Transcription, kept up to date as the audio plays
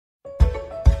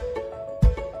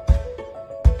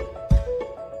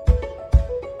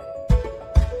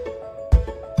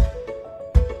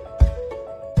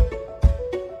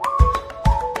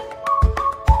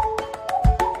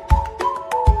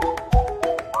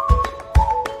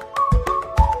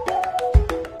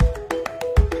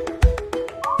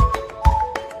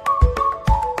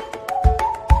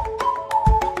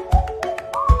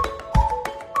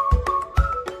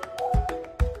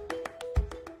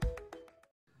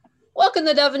Welcome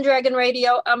to Dove and Dragon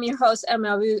Radio. I'm your host,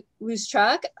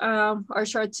 M.L.Ruscsak. Our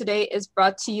show today is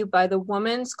brought to you by the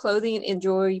Women's Clothing and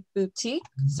Jewelry Boutique,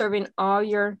 serving all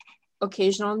your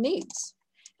occasional needs.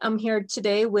 I'm here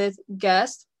today with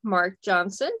guest Marc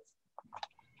Johnston.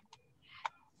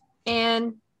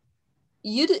 And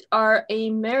you are a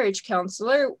marriage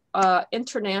counselor,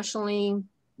 internationally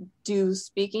do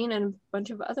speaking and a bunch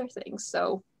of other things.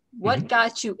 So what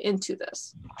got you into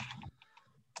this?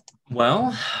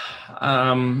 Well,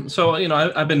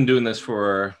 I've been doing this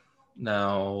for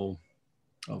now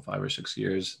 5 or 6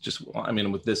 years,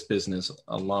 with this business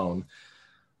alone.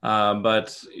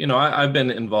 But I've been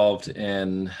involved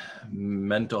in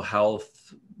mental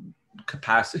health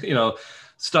capacity,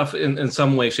 stuff in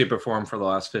some way, shape, or form for the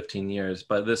last 15 years.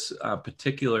 But this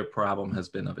particular problem has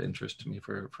been of interest to me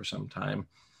for some time.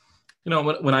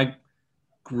 When I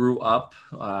grew up,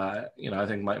 I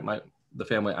think the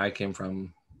family I came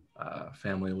from,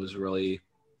 family was really,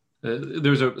 there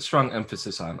was a strong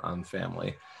emphasis on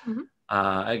family. Mm-hmm.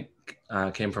 I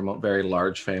came from a very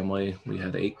large family. We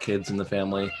had 8 kids in the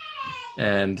family,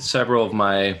 and several of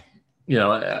my,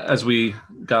 as we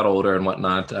got older and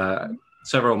whatnot,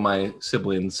 several of my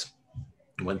siblings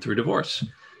went through divorce.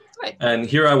 Right. And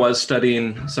here I was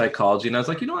studying psychology, and I was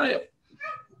like,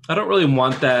 I don't really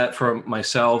want that for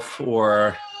myself,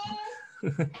 or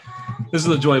this is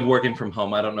the joy of working from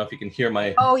home. I don't know if you can hear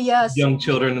my young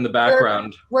children in the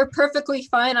background. We're perfectly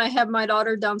fine. I have my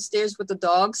daughter downstairs with the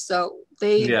dogs, so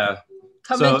they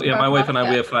come in. My wife and I,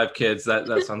 we have 5 kids. That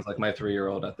sounds like my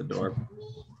 3-year-old at the door.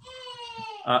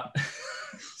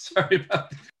 Sorry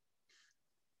about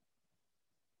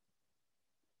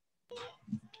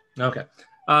that. Okay.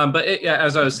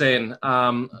 As I was saying,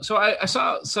 so I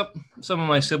saw some of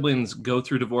my siblings go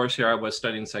through divorce. Here I was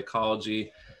studying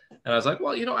psychology, and I was like,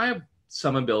 well, I have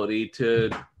some ability to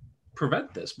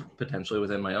prevent this potentially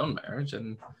within my own marriage.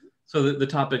 And so the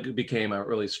topic became a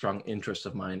really strong interest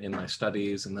of mine in my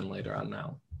studies, and then later on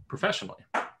now professionally.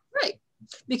 Right.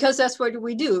 Because that's what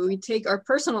we do. We take our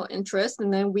personal interest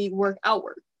and then we work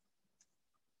outward.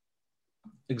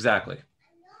 Exactly.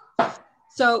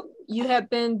 So you have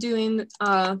been doing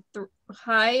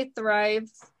High Thrive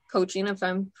coaching, if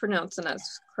I'm pronouncing that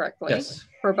correctly, yes,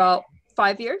 for about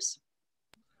 5 years?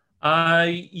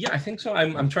 I think so.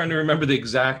 I'm trying to remember the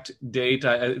exact date.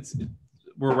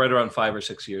 We're right around 5 or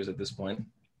 6 years at this point.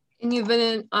 And you've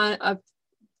been on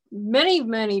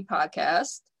many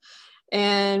podcasts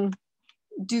and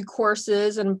do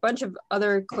courses and a bunch of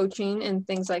other coaching and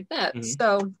things like that. Mm-hmm.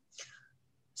 So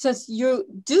since you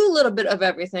do a little bit of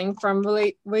everything from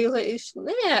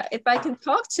if I can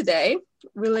talk today,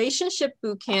 relationship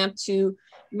boot camp to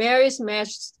marriage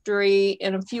mastery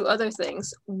and a few other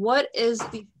things, what is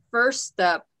the first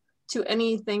step to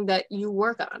anything that you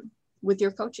work on with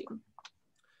your coaching?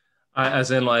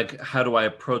 As in, like, how do I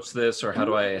approach this, or how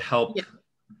do I help?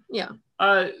 Yeah.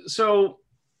 I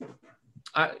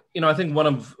think one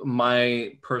of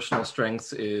my personal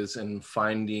strengths is in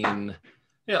finding,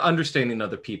 understanding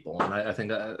other people. And I think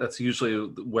that's usually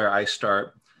where I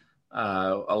start.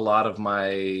 A lot of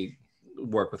my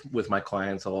work with my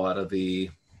clients, a lot of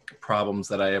the problems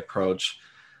that I approach,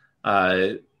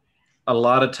 a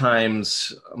lot of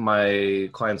times my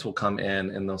clients will come in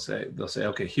and they'll say,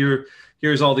 okay,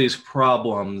 here's all these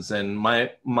problems, and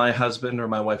my husband or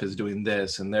my wife is doing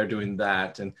this and they're doing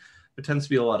that. And there tends to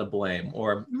be a lot of blame,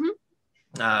 or,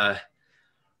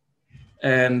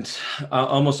 and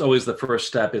almost always the first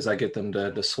step is I get them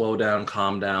to slow down,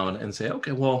 calm down, and say,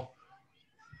 okay, well,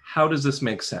 how does this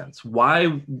make sense?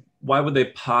 Why would they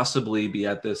possibly be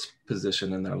at this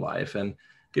position in their life? And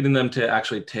getting them to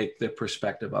actually take the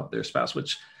perspective of their spouse,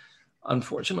 which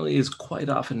unfortunately is quite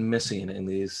often missing in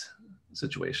these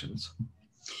situations.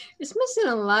 It's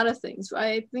missing a lot of things.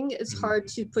 I think it's hard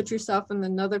to put yourself in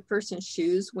another person's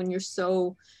shoes when you're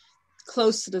so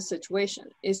close to the situation.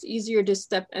 It's easier to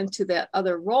step into that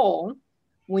other role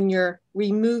when you're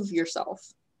remove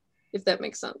yourself, if that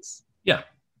makes sense. Yeah,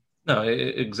 no,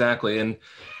 exactly. And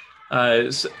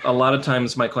a lot of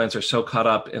times my clients are so caught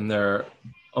up in their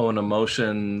own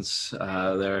emotions,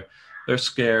 they're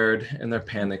scared and they're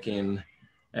panicking,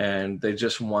 and they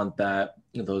just want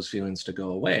those feelings to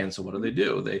go away. And so what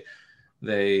do?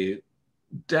 They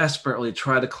desperately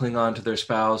try to cling on to their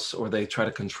spouse, or they try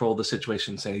to control the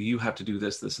situation, saying, you have to do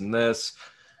this, this, and this.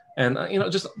 And,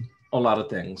 just a lot of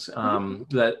things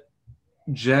that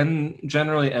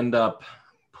generally end up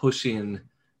pushing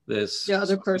the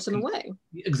other person away.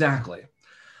 Exactly.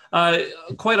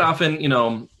 Quite often,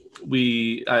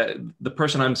 the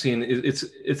person I'm seeing,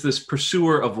 it's this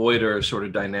pursuer avoider sort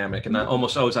of dynamic, and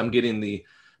almost always I'm getting the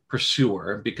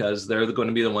pursuer, because they're going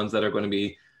to be the ones that are going to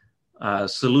be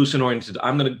solution oriented.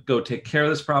 I'm going to go take care of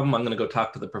this problem. I'm going to go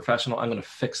talk to the professional. I'm going to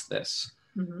fix this.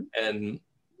 And,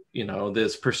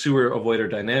 this pursuer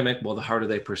avoider dynamic, well, the harder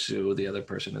they pursue, the other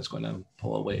person is going to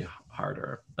pull away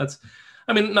harder.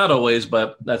 Not always,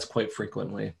 but that's quite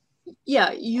frequently.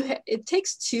 Yeah, it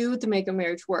takes two to make a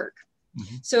marriage work.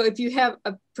 So if you have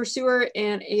a pursuer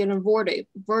and an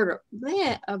avoider,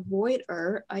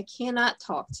 I cannot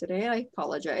talk today. I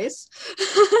apologize.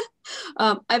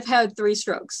 I've had 3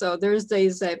 strokes, so there's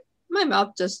days that my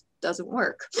mouth just doesn't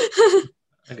work. I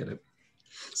get it.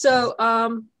 So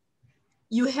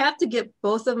you have to get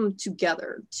both of them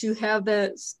together to have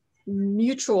that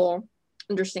mutual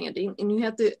understanding, and you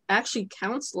have to actually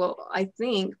counsel, I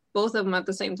think, both of them at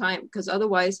the same time, because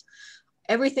otherwise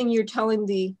everything you're telling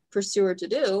the pursuer to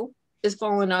do is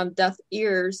falling on deaf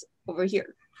ears over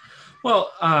here.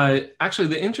 Well, actually,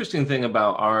 the interesting thing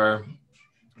about our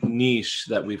niche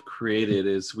that we've created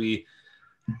is we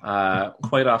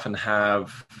quite often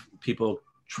have people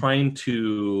trying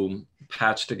to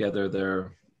patch together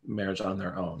their marriage on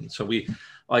their own. So we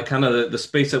like kind of the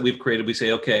space that we've created, we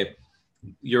say, okay,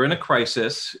 you're in a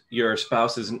crisis, your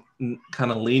spouse is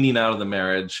kind of leaning out of the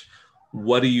marriage.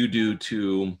 What do you do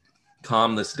to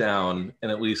calm this down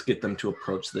and at least get them to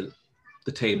approach the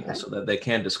table so that they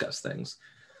can discuss things?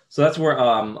 So that's where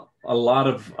a lot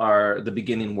of the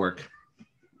beginning work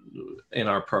in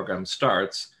our program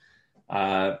starts.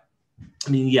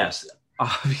 Yes,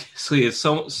 obviously it's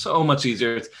so much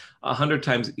easier. It's 100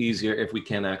 times easier if we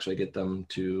can actually get them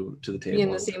to the table. Be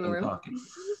in the same room. Talking.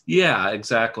 Yeah,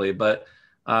 exactly. But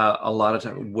a lot of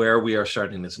time where we are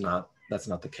starting that's not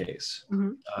the case.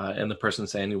 And the person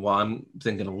saying, well, I'm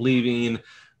thinking of leaving.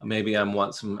 Maybe I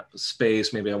want some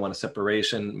space. Maybe I want a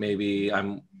separation. Maybe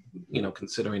I'm,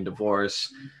 considering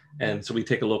divorce. And so we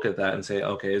take a look at that and say,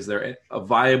 okay, is there a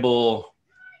viable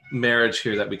marriage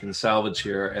here that we can salvage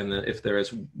here? And then if there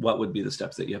is, what would be the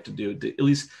steps that you have to do to at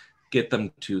least get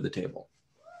them to the table?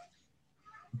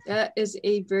 That is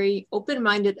a very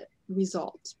open-minded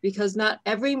result, because not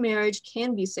every marriage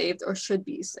can be saved or should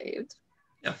be saved.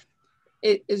 Yeah.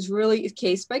 It is really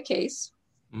case by case.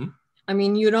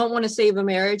 You don't want to save a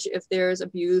marriage if there's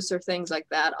abuse or things like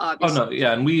that, obviously. Oh, no.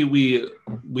 Yeah. And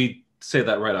we say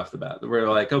that right off the bat. We're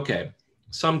like, okay,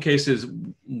 some cases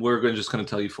we're just going to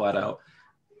tell you flat out,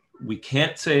 we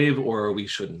can't save or we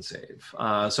shouldn't save.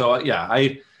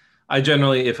 I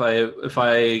generally, if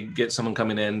I get someone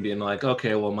coming in being like,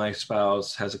 okay, well, my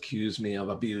spouse has accused me of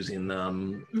abusing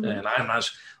them, and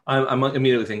I'm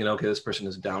immediately thinking, okay, this person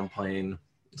is downplaying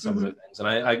some of the things,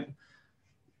 and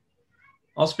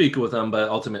I'll speak with them, but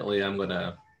ultimately I'm going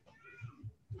to,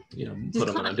 put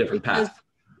them on a different path.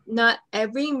 Not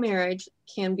every marriage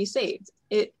can be saved.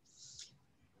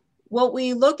 What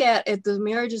we look at the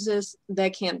marriages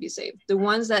that can be saved, the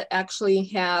ones that actually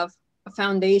have a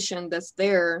foundation that's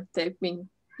there that can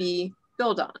be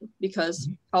built on, because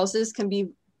houses can be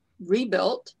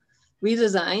rebuilt,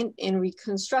 redesigned, and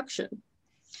reconstruction.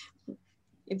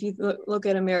 If you look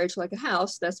at a marriage like a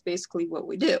house, that's basically what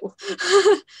we do.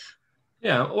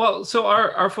 Yeah, well, so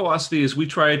our philosophy is we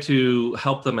try to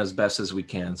help them as best as we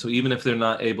can. So even if they're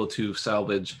not able to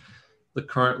salvage the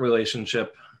current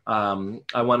relationship,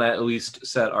 I want to at least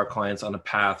set our clients on a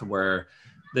path where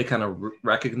they kind of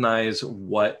recognize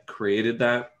what created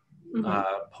that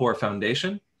poor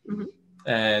foundation,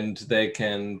 and they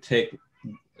can take,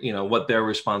 what they're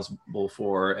responsible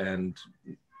for and,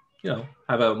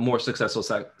 have a more successful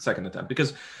second attempt.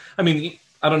 Because,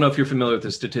 I don't know if you're familiar with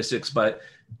the statistics, but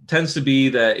it tends to be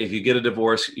that if you get a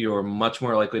divorce, you're much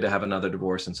more likely to have another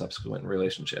divorce in subsequent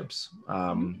relationships.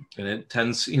 And it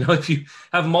tends, if you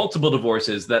have multiple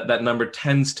divorces, that number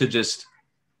tends to just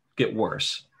get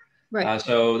worse. Right.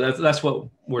 So that's what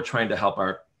we're trying to help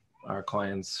our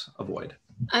clients avoid.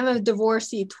 I'm a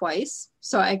divorcee twice,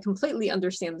 so I completely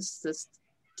understand the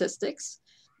statistics.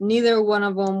 Neither one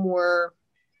of them were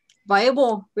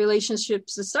viable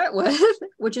relationships to start with,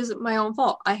 which is my own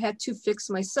fault. I had to fix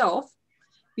myself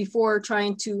before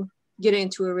trying to get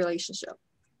into a relationship.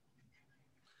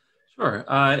 Sure.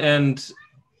 And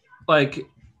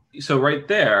so right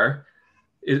there,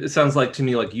 it sounds like to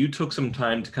me like you took some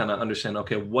time to kind of understand,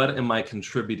 okay, what am I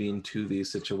contributing to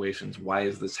these situations? Why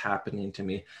is this happening to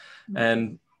me?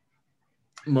 And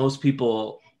most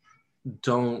people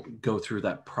don't go through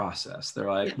that process.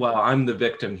 They're like, well, I'm the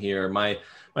victim here. My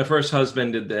first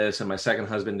husband did this and my second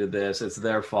husband did this. It's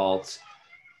their fault.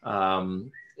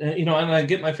 And I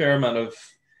get my fair amount of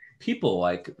people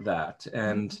like that.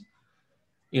 And,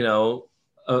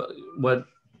 what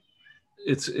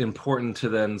it's important to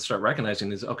then start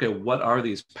recognizing is, okay, what are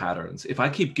these patterns? If I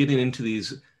keep getting into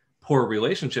these poor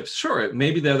relationships, sure,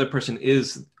 maybe the other person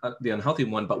is the unhealthy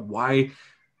one, but why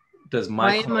does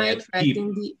my client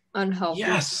attracting the unhealthy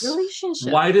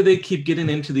relationship? Why do they keep getting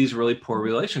into these really poor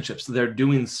relationships? They're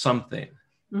doing something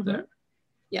there.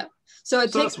 Yeah. So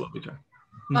it takes that's what we try.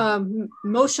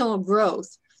 Emotional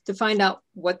growth to find out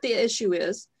what the issue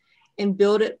is and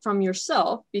build it from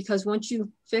yourself, because once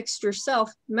you fixed yourself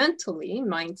mentally,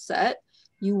 mindset,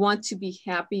 you want to be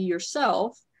happy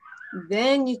yourself,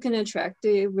 then you can attract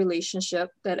a relationship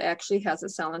that actually has a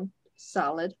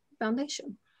solid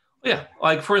foundation. Yeah,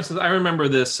 like for instance, I remember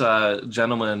this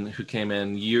gentleman who came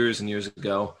in years and years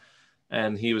ago,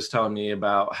 and he was telling me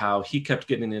about how he kept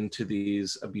getting into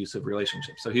these abusive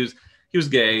relationships. So he was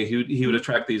gay. He would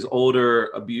attract these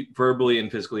older, verbally and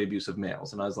physically abusive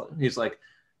males, and he's like,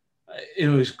 it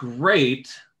was great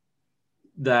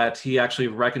that he actually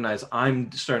recognized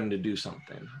I'm starting to do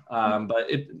something. But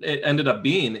it ended up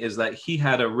being is that he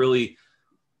had a really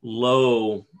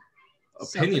low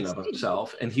opinion of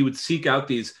himself, and he would seek out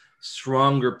these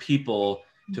stronger people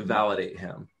to validate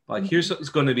him. Like, here's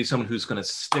going to be someone who's going to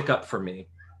stick up for me.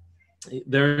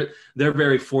 They're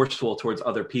very forceful towards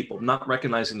other people, not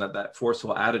recognizing that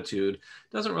forceful attitude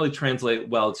doesn't really translate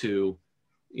well to,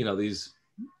 these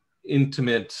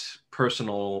intimate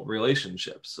personal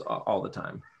relationships all the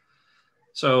time.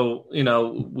 So,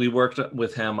 we worked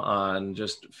with him on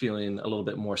just feeling a little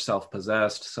bit more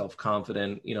self-possessed,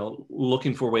 self-confident,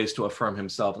 looking for ways to affirm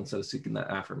himself instead of seeking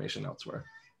that affirmation elsewhere.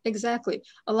 Exactly.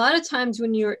 A lot of times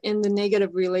when you're in the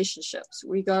negative relationships,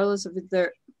 regardless of if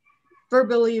they're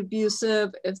verbally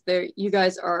abusive, if you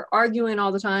guys are arguing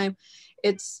all the time,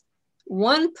 it's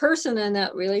one person in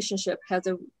that relationship has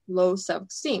a low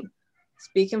self-esteem.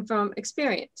 Speaking from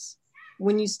experience,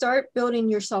 when you start building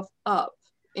yourself up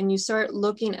and you start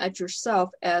looking at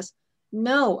yourself as,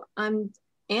 no, I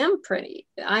am pretty,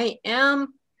 I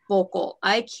am vocal,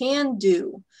 I can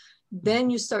do, then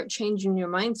you start changing your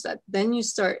mindset. Then you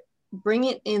start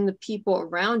bringing in the people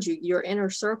around you. Your inner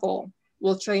circle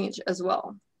will change as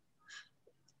well.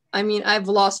 I mean, I've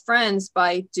lost friends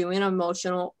by doing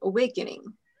emotional awakening,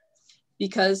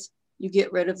 because you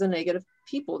get rid of the negative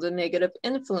people, the negative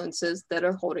influences that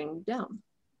are holding you down.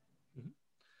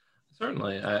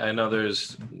 Certainly. I know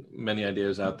there's many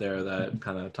ideas out there that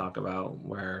kind of talk about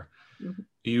where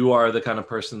you are the kind of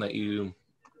person that you're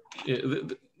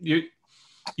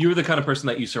the kind of person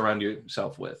that you surround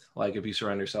yourself with. Like, if you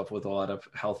surround yourself with a lot of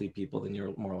healthy people, then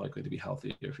you're more likely to be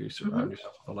healthy. If you surround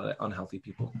yourself with a lot of unhealthy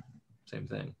people, same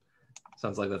thing.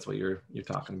 Sounds like that's what you're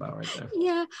talking about right there.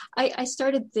 Yeah, I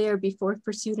started there before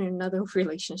pursuing another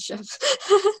relationship,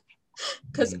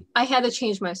 because I had to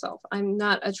change myself. I'm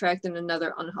not attracting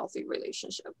another unhealthy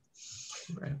relationship.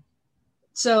 Right.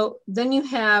 So then you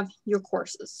have your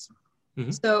courses.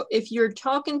 So if you're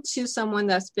talking to someone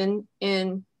that's been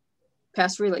in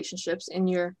past relationships and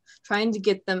you're trying to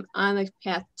get them on a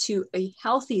path to a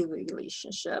healthy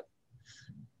relationship,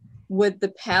 would the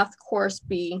path course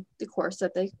be the course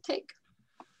that they take?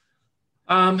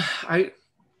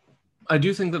 I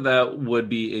do think that would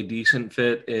be a decent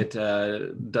fit. It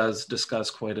does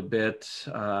discuss quite a bit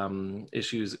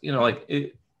issues, like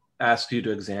it asks you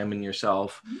to examine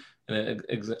yourself, and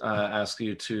it asks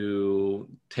you to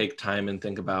take time and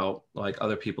think about like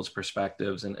other people's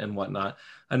perspectives and whatnot.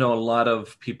 I know a lot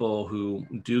of people who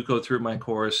do go through my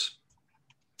course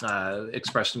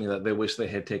expressed to me that they wish they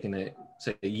had taken it,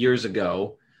 say, years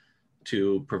ago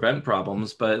to prevent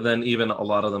problems. But then even a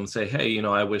lot of them say, hey,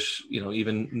 I wish,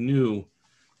 even new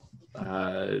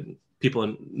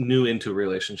people new into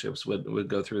relationships would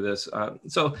go through this.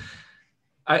 So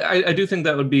I do think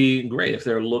that would be great if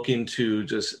they're looking to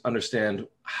just understand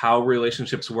how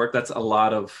relationships work. That's a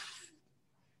lot of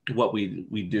what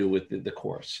we do with the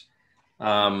course.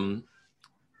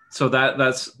 So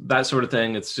that's that sort of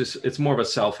thing. It's more of a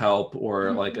self-help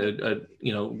or like a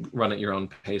run at your own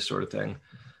pace sort of thing.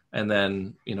 And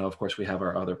then, of course, we have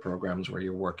our other programs where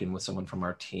you're working with someone from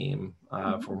our team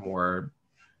for more,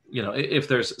 if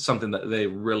there's something that they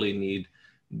really need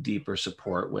deeper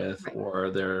support with, or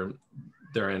they're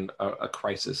in a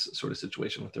crisis sort of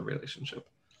situation with their relationship.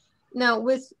 Now,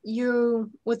 with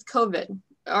COVID,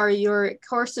 are your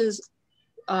courses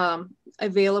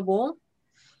available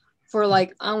for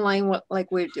like online,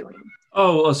 like we're doing?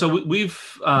 Oh, so we've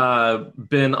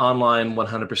been online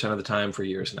 100% of the time for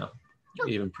years now.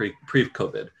 Even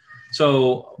pre-COVID.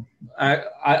 So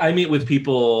I meet with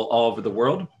people all over the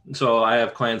world. So I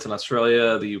have clients in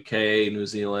Australia, the UK, New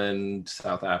Zealand,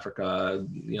 South Africa,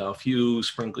 a few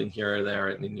sprinkling here or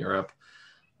there in Europe.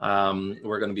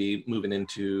 We're going to be moving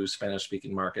into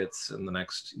Spanish-speaking markets in the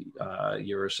next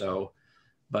year or so.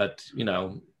 But,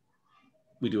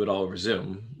 we do it all over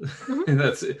Zoom. Mm-hmm.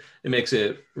 It makes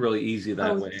it really easy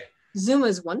that way. Zoom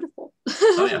is wonderful.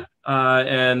 Oh yeah.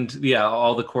 And yeah,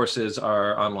 all the courses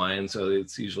are online. So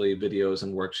it's usually videos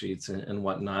and worksheets and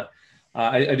whatnot.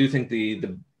 I do think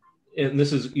and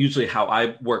this is usually how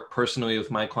I work personally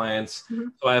with my clients. Mm-hmm.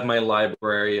 So I have my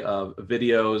library of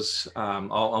videos.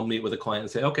 I'll meet with a client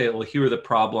and say, okay, well, here are the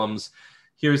problems.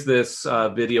 Here's this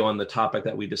video on the topic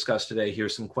that we discussed today.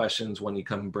 Here's some questions. When you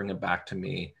come, bring it back to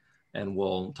me and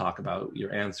we'll talk about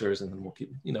your answers, and then we'll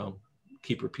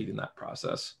keep repeating that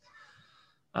process.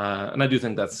 And I do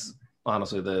think that's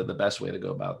honestly the best way to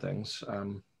go about things.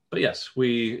 But yes,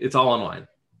 it's all online,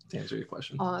 to answer your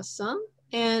question. Awesome.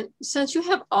 And since you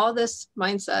have all this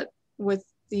mindset with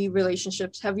the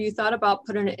relationships, have you thought about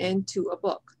putting it into a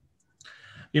book?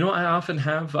 I often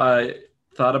have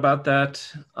thought about that.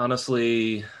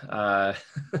 Honestly, I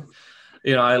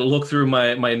look through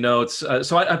my notes.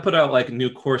 So I put out like new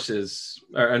courses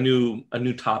or a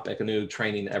new topic, a new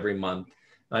training every month.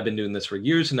 I've been doing this for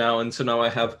years now. And so now I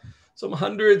have some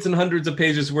hundreds and hundreds of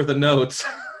pages worth of notes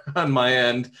on my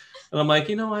end. And I'm like,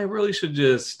 I really should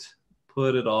just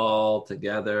put it all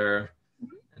together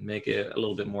and make it a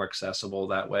little bit more accessible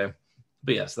that way.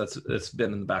 But yes, it's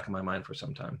been in the back of my mind for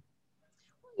some time.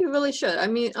 You really should. I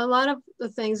mean, a lot of the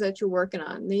things that you're working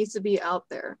on needs to be out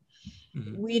there.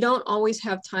 Mm-hmm. We don't always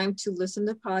have time to listen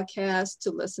to podcasts,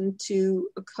 to listen to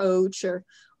a coach, or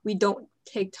we don't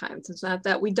take time. It's not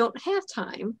that we don't have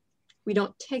time. We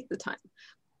don't take the time.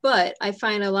 But I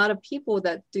find a lot of people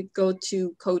that go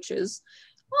to coaches,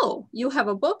 oh, you have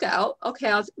a book out. Okay,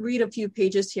 I'll read a few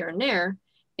pages here and there.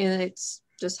 And it's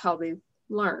just how they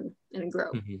learn and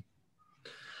grow. Mm-hmm.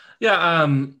 Yeah,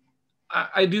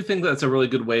 I do think that's a really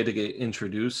good way to get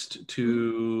introduced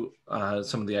to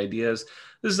some of the ideas.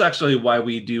 This is actually why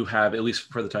we do have, at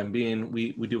least for the time being,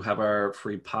 we do have our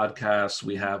free podcast.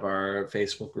 We have our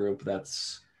Facebook group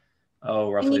that's,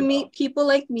 roughly. And you meet people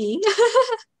like me.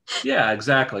 Yeah,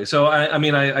 exactly. So,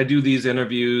 I do these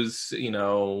interviews,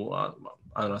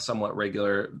 on a somewhat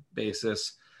regular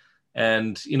basis.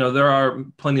 And, there are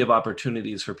plenty of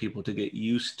opportunities for people to get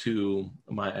used to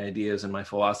my ideas and my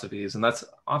philosophies. And that's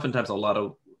oftentimes a lot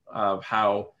of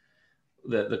how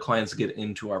the clients get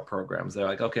into our programs. They're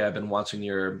like, okay, I've been watching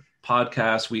your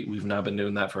podcast. We've now been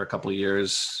doing that for a couple of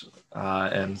years.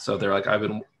 And so they're like, I've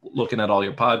been looking at all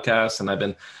your podcasts, and I've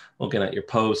been looking at your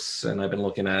posts, and I've been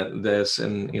looking at this,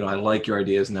 and, I like your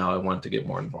ideas now. I want to get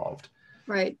more involved.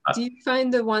 Right. Do you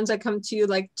find the ones that come to you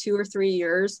like 2 or 3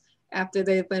 years after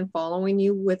they've been following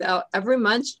you without ever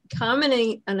much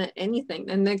commenting on anything,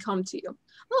 and then come to you?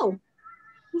 Oh.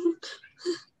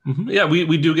 Mm-hmm. Yeah,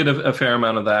 we do get a fair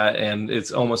amount of that, and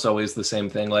it's almost always the same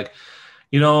thing. Like,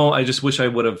 I just wish I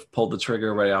would have pulled the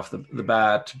trigger right off the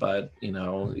bat, but,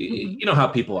 Mm-hmm. you know how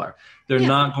people are. They're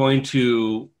not going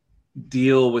to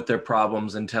deal with their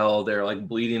problems until they're like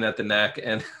bleeding at the neck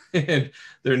and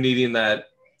they're needing that.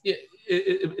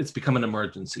 It's become an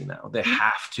emergency now. They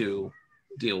have to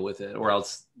deal with it, or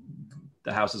else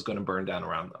the house is going to burn down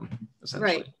around them,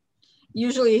 essentially. Right.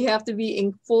 Usually you have to be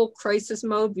in full crisis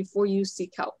mode before you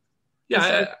seek help.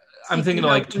 Yeah, I'm thinking of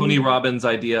like Tony Robbins'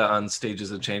 idea on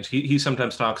stages of change. He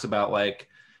sometimes talks about like,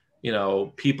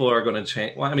 people are going to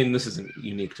change. Well, this isn't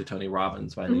unique to Tony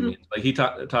Robbins by any means, but he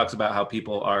talks about how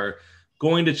people are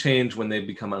going to change when they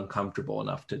become uncomfortable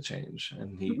enough to change.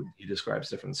 And he describes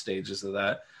different stages of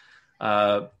that.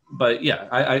 But yeah,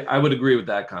 I would agree with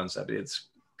that concept. It's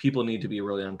people need to be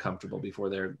really uncomfortable before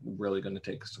they're really going to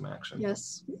take some action.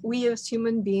 Yes, we as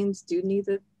human beings do need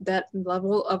that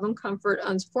level of uncomfort.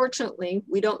 Unfortunately,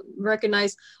 we don't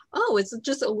recognize, it's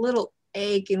just a little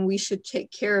ache and we should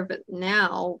take care of it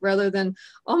now, rather than,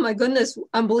 oh my goodness,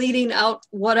 I'm bleeding out,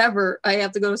 whatever, I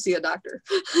have to go see a doctor.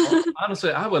 Well,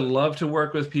 honestly, I would love to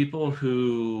work with people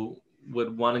who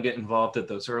would want to get involved at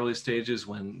those early stages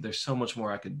when there's so much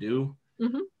more I could do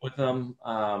with them.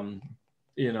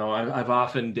 I've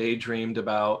often daydreamed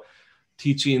about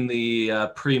teaching the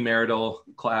premarital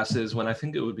classes when I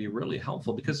think it would be really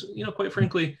helpful because, quite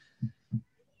frankly,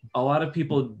 a lot of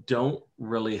people don't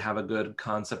really have a good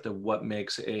concept of what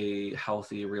makes a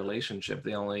healthy relationship.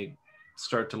 They only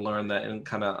start to learn that and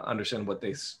kind of understand what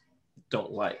they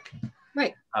don't like.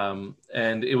 Right. And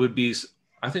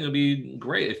I think it would be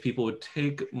great if people would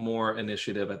take more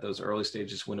initiative at those early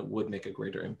stages when it would make a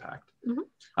greater impact. Mm-hmm.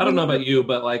 I don't know about you,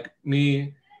 but like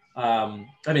me,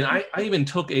 I even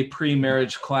took a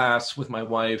pre-marriage class with my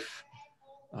wife.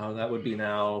 That would be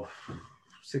now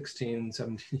 16,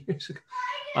 17 years ago.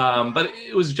 But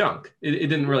it was junk. It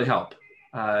didn't really help.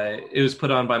 It was put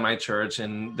on by my church,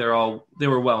 and they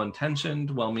were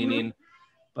well-intentioned, well-meaning,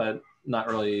 but not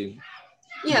really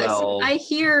Yes, well. I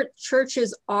hear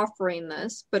churches offering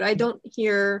this, but I don't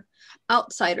hear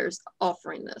outsiders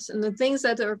offering this. And the things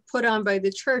that are put on by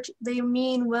the church, they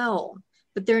mean well,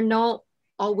 but they're not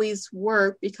always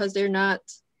work because they're not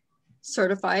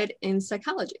certified in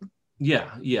psychology.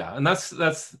 Yeah, and that's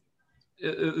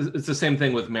it's the same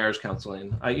thing with marriage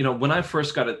counseling. When I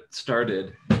first got it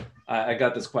started, I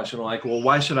got this question like, well,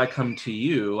 why should I come to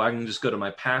you? I can just go to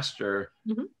my pastor,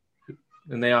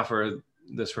 and they offer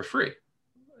this for free.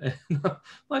 And I'm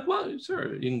like, well,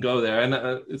 sure, you can go there,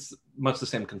 and it's much the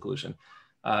same conclusion.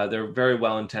 They're very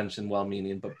well-intentioned,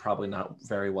 well-meaning, but probably not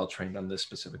very well trained on this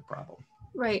specific problem.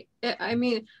 Right. I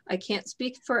mean, I can't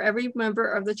speak for every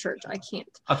member of the church. I can't.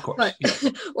 Of course. But,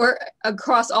 yeah. Or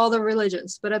across all the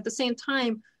religions. But at the same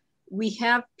time, we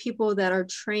have people that are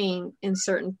trained in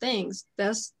certain things.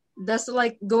 That's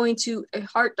like going to a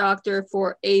heart doctor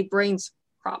for a brains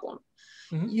problem.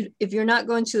 If you're not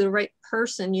going to the right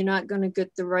person, you're not going to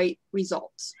get the right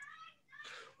results.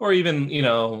 Or even,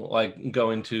 like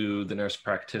going to the nurse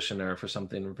practitioner for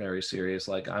something very serious.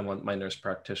 Like I want my nurse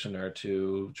practitioner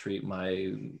to treat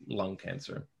my lung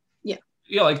cancer. Yeah.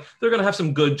 Like they're going to have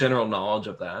some good general knowledge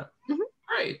of that.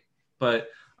 Right. But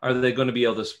are they going to be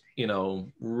able to,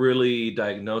 really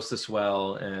diagnose this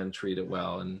well and treat it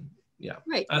well? And yeah,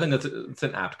 right. I think it's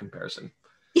an apt comparison.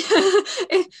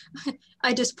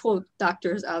 I just pulled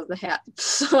doctors out of the hat.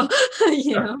 So,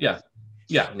 know. Yeah.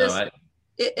 No,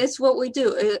 it's what we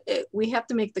do. We have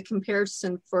to make the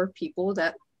comparison for people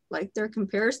that like their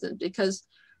comparison, because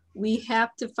we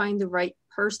have to find the right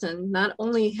person, not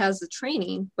only has the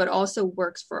training, but also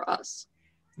works for us.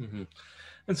 And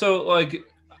so like,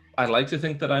 I like to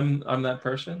think that I'm that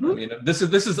person. I mean, this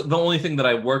is the only thing that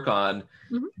I work on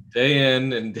day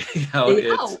in and day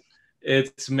out.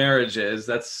 It's marriages.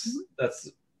 That's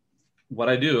what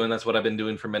I do, and that's what I've been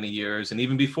doing for many years. And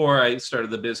even before I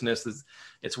started the business,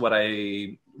 it's what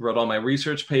I wrote all my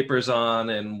research papers on,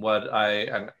 and what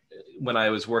when I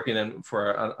was working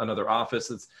for another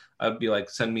office, I'd be like,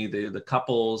 send me the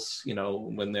couples,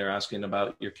 when they're asking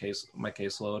about my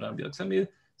caseload, I'd be like, send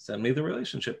me the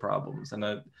relationship problems. And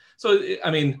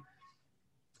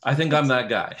I think I'm that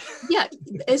guy. Yeah,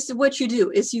 it's what you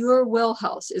do. It's your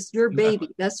wheelhouse. It's your baby.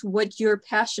 That's what you're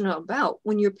passionate about.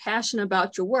 When you're passionate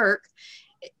about your work,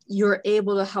 you're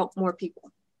able to help more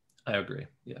people. I agree.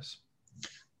 Yes.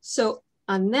 So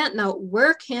on that note,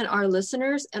 where can our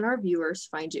listeners and our viewers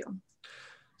find you?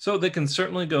 So they can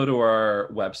certainly go to our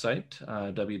website,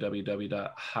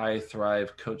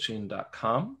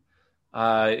 www.highthrivecoaching.com.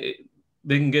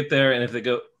 They can get there, and if they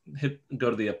go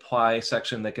to the apply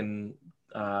section, they can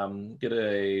get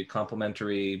a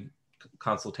complimentary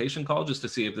consultation call just to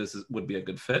see if this would be a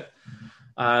good fit.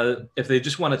 If they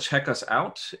just want to check us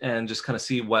out and just kind of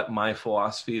see what my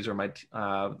philosophies or my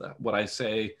what I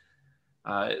say,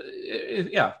 they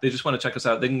just want to check us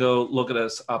out, they can go look at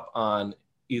us up on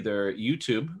either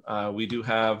YouTube. We do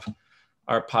have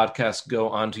our podcast go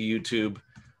onto YouTube.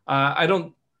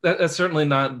 That's certainly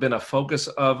not been a focus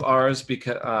of ours,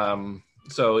 because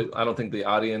so I don't think the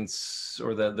audience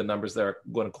or the numbers there are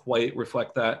going to quite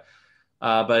reflect that.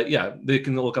 But yeah, they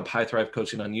can look up High Thrive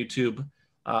Coaching on YouTube.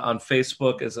 On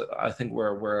Facebook, I think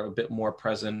we're a bit more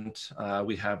present.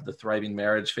 We have the Thriving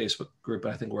Marriage Facebook group.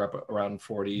 I think we're up around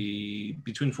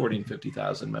between 40 and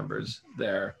 50,000 members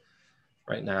there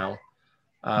right now.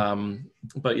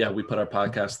 But yeah, we put our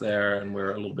podcast there, and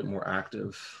we're a little bit more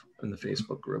active in the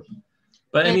Facebook group.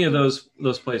 But any of those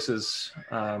places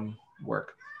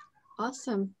work.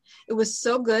 Awesome. It was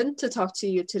so good to talk to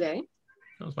you today.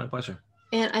 It was my pleasure.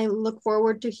 And I look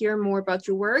forward to hear more about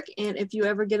your work. And if you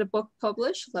ever get a book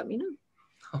published, let me know.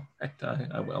 All right,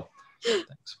 I will. Thanks.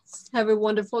 Have a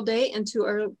wonderful day. And to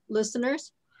our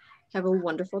listeners, have a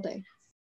wonderful day.